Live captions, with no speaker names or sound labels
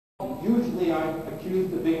Usually I'm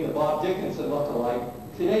accused of being the Bob Dickinson lookalike.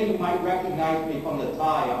 Today you might recognize me from the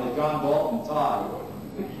tie. I'm the John Dalton tie.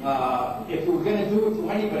 If we were going to do it to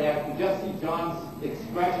anybody, I can just see John's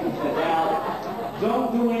expression said, Al,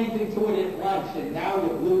 don't do anything to it at lunch, and now you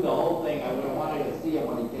blew the whole thing. I would have wanted to see him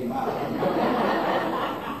when he came out.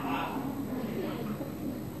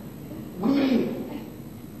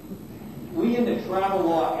 We in the travel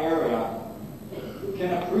law area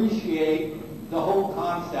can appreciate the whole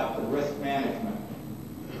concept of risk management.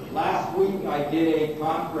 Last week I did a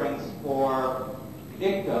conference for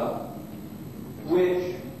ICTA,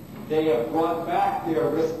 which they have brought back their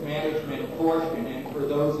risk management portion. And for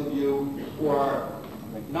those of you who are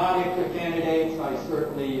not ICTA candidates, I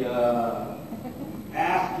certainly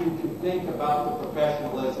ask you to think about the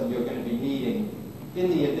professionalism you're going to be needing in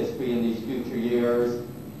the industry in these future years.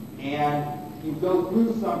 And you go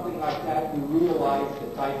through something like that, you realize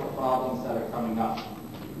the type of problems that are coming up.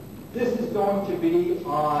 This is going to be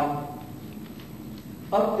on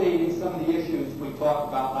updating some of the issues we talked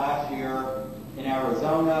about last year in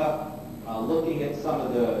Arizona, looking at some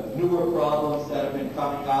of the newer problems that have been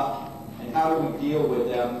coming up, and how do we deal with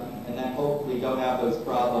them, and then hopefully don't have those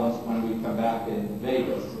problems when we come back in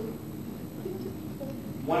Vegas.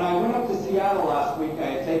 When I went up to Seattle last week, I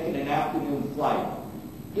had taken an afternoon flight.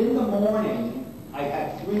 In the morning, I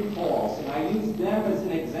had 3 calls, and I used them as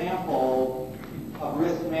an example of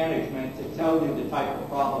risk management to tell you the type of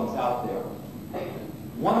problems out there.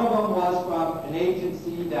 One of them was from an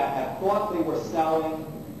agency that had thought they were selling.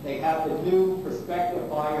 They had the new prospective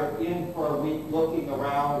buyer in for a week looking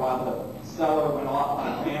around while the seller went off on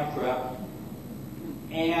a camp trip.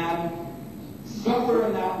 And somewhere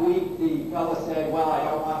in that week, the fellow said, well, I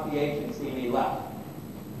don't want the agency, and he left.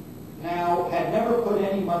 Now, had never put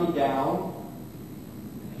any money down.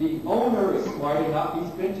 The owner is smart enough. He's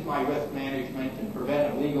been to my risk management and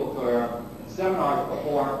preventive legal care seminars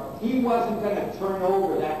before. He wasn't going to turn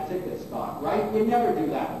over that ticket stock, right? You never do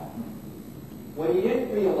that. What he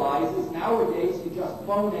didn't realize is nowadays you just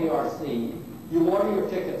phone ARC, you order your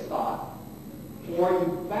ticket stock, or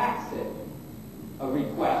you fax it, a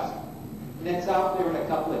request, and it's out there in a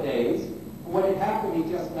couple of days. And what had happened,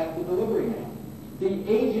 he just met the delivery man. The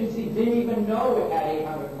agency didn't even know it had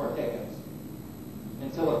 800 more tickets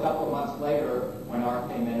until a couple of months later when ARC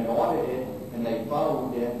came in and audited, and they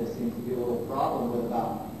phoned, and there seems to be a little problem with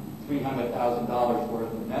about $300,000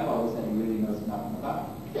 worth of memos that he really knows nothing about.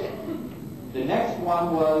 The next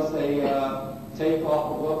one was a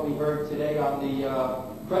takeoff of what we heard today on the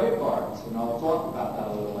credit cards, and I'll talk about that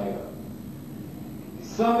a little later.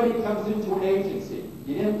 Somebody comes into an agency.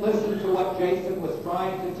 You didn't listen to what Jason was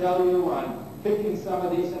trying to tell you on picking some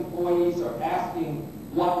of these employees or asking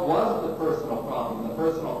what was the personal problem. The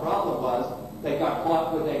personal problem was they got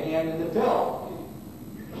caught with their hand in the till.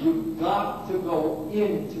 You've got to go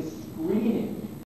into screening.